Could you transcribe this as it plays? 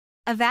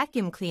A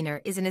vacuum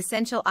cleaner is an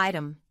essential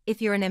item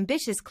if you're an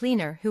ambitious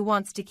cleaner who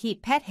wants to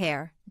keep pet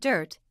hair,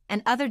 dirt,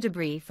 and other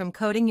debris from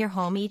coating your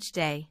home each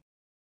day.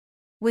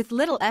 With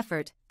little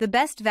effort, the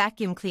best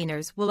vacuum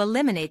cleaners will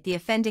eliminate the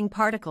offending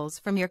particles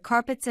from your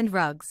carpets and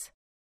rugs.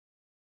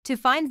 To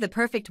find the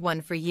perfect one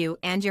for you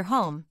and your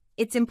home,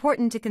 it's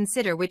important to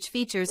consider which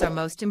features are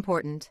most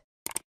important.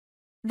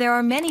 There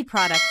are many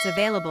products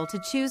available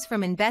to choose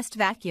from in Best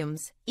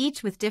Vacuums,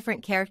 each with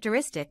different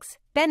characteristics,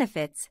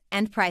 benefits,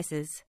 and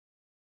prices.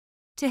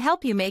 To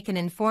help you make an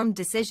informed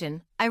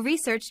decision, I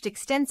researched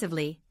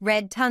extensively,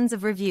 read tons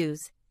of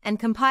reviews, and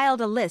compiled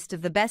a list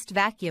of the best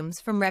vacuums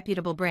from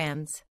reputable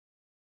brands.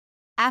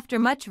 After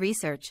much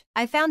research,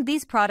 I found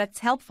these products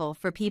helpful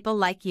for people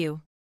like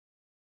you.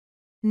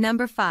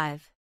 Number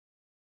 5.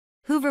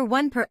 Hoover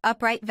ONEPWR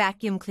Upright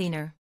Vacuum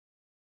Cleaner.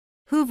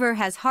 Hoover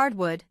has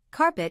hardwood,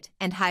 carpet,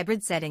 and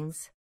hybrid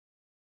settings.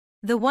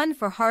 The one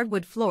for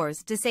hardwood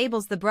floors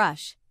disables the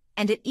brush,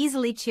 and it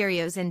easily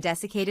Cheerios and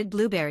desiccated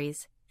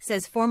blueberries,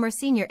 says former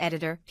senior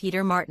editor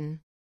Peter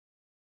Martin.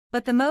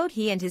 But the mode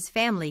he and his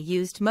family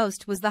used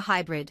most was the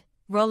hybrid,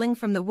 rolling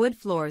from the wood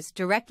floors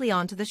directly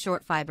onto the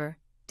short fiber,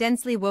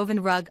 densely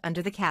woven rug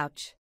under the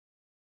couch.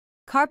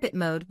 Carpet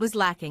mode was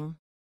lacking.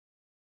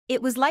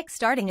 It was like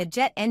starting a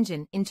jet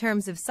engine in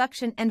terms of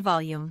suction and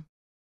volume.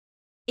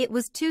 It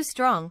was too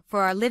strong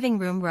for our living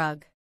room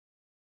rug.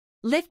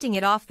 Lifting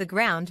it off the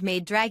ground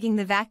made dragging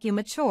the vacuum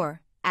a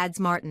chore, adds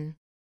Martin.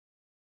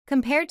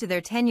 Compared to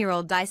their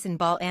 10-year-old Dyson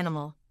ball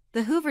animal,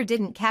 the Hoover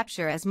didn't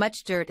capture as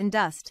much dirt and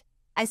dust.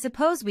 I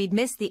suppose we'd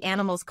miss the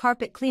animal's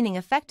carpet cleaning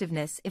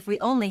effectiveness if we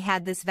only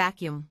had this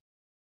vacuum.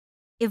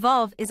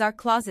 Evolve is our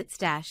closet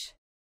stash.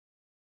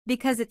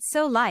 Because it's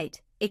so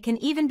light, it can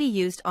even be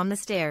used on the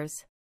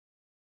stairs.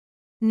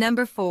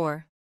 Number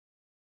 4.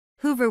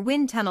 Hoover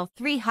Wind Tunnel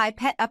 3 High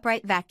Pet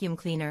Upright Vacuum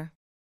Cleaner.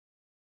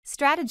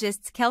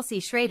 Strategist's Kelsey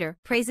Schrader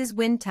praises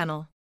Wind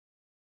Tunnel.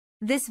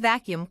 This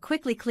vacuum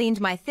quickly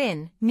cleaned my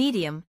thin,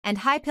 medium, and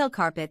high pill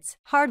carpets,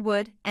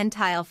 hardwood, and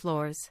tile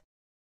floors.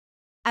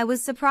 I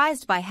was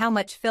surprised by how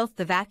much filth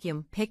the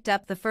vacuum picked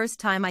up the first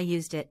time I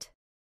used it.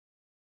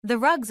 The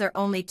rugs are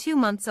only 2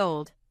 months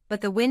old,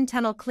 but the Wind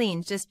Tunnel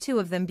cleaned just 2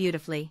 of them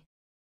beautifully.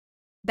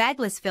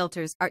 Bagless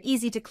filters are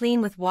easy to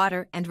clean with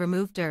water and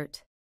remove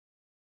dirt.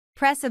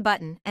 Press a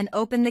button and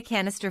open the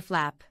canister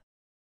flap.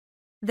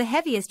 The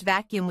heaviest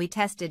vacuum we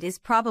tested is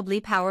probably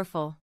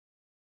powerful.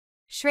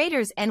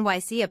 Schrader's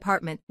NYC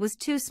apartment was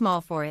too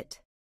small for it.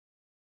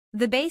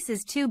 The base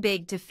is too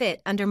big to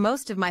fit under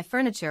most of my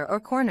furniture or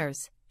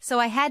corners, so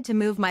I had to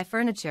move my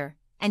furniture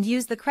and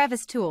use the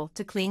crevice tool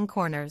to clean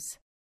corners.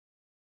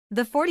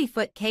 The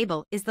 40-foot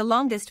cable is the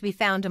longest we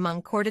found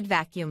among corded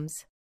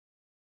vacuums.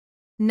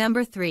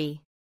 Number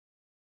 3.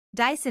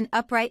 Dyson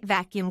Upright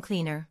Vacuum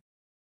Cleaner.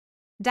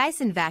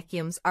 Dyson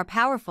vacuums are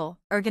powerful,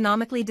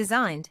 ergonomically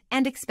designed,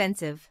 and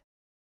expensive.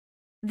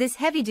 This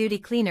heavy-duty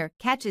cleaner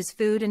catches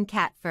food and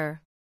cat fur.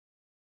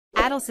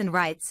 Adelson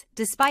writes,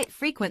 despite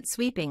frequent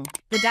sweeping,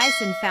 the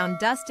Dyson found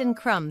dust and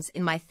crumbs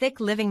in my thick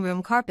living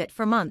room carpet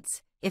for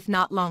months, if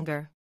not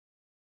longer.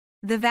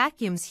 The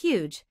vacuum's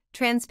huge,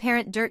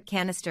 transparent dirt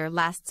canister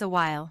lasts a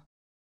while.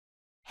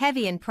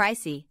 Heavy and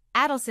pricey,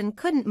 Adelson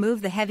couldn't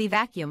move the heavy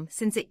vacuum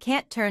since it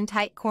can't turn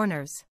tight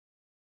corners.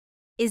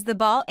 Is the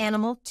ball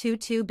animal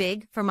too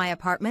big for my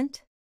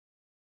apartment?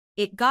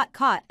 It got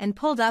caught and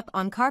pulled up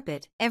on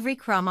carpet, every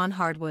crumb on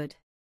hardwood.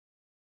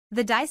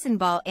 The Dyson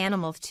Ball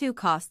Animal 2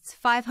 costs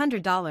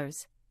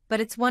 $500, but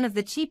it's one of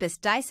the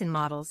cheapest Dyson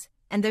models,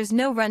 and there's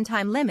no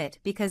runtime limit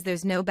because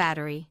there's no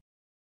battery.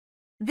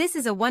 This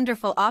is a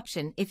wonderful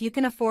option if you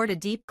can afford a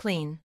deep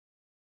clean.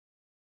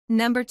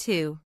 Number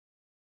 2.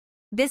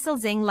 BISSELL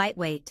Zing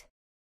Lightweight.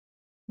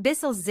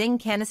 BISSELL's Zing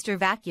Canister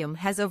Vacuum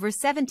has over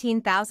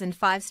 17,000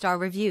 5-star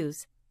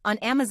reviews on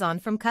Amazon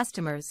from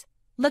customers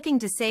looking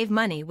to save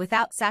money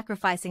without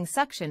sacrificing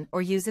suction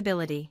or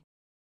usability.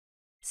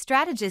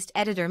 Strategist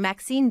editor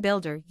Maxine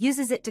Builder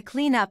uses it to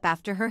clean up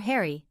after her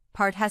hairy,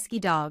 part husky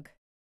dog.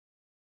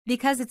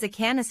 Because it's a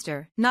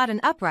canister, not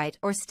an upright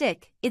or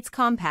stick, it's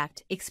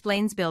compact,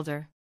 explains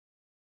Builder.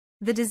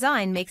 The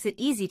design makes it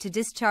easy to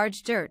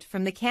discharge dirt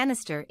from the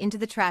canister into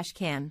the trash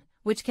can,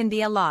 which can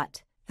be a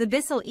lot. The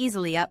BISSELL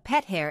easily up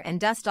pet hair and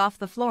dust off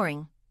the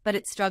flooring, but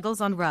it struggles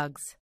on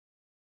rugs.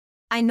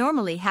 I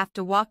normally have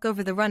to walk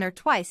over the runner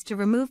twice to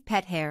remove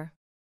pet hair.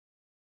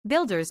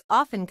 Builders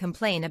often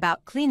complain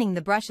about cleaning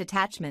the brush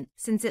attachment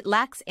since it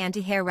lacks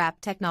anti-hair wrap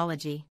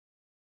technology.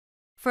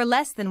 For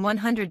less than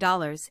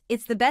 $100,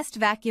 it's the best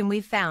vacuum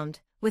we've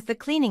found, with the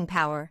cleaning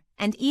power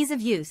and ease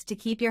of use to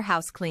keep your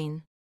house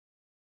clean.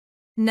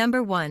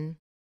 Number 1.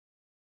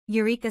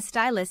 Eureka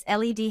Stylus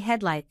LED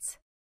Headlights.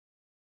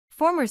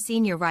 Former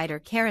senior writer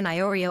Karen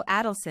Iorio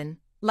Adelson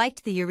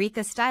liked the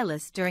Eureka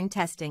Stylus during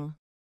testing.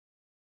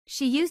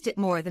 She used it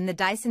more than the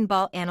Dyson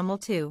Ball Animal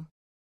 2.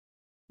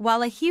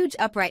 While a huge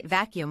upright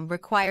vacuum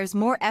requires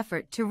more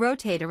effort to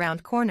rotate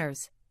around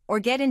corners or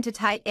get into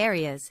tight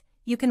areas,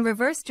 you can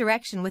reverse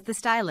direction with the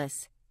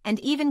stylus and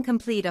even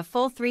complete a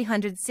full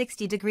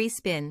 360-degree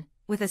spin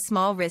with a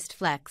small wrist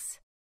flex.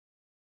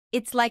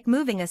 It's like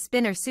moving a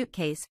spinner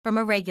suitcase from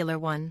a regular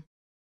one.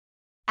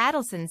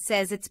 Adelson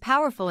says it's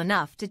powerful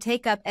enough to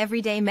take up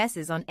everyday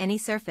messes on any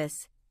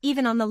surface,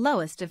 even on the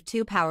lowest of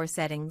 2 power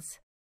settings.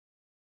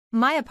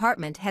 My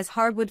apartment has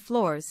hardwood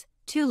floors,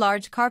 2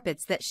 large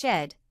carpets that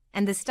shed,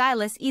 and the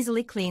stylus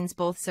easily cleans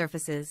both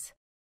surfaces.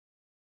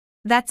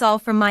 That's all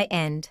from my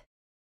end.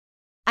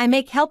 I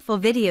make helpful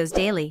videos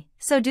daily,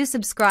 so do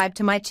subscribe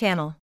to my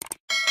channel.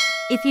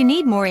 If you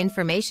need more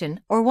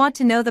information or want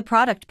to know the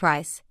product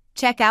price,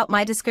 check out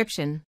my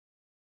description.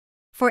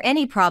 For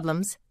any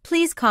problems,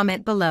 please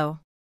comment below.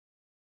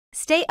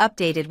 Stay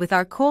updated with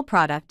our cool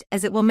product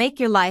as it will make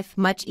your life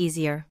much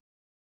easier.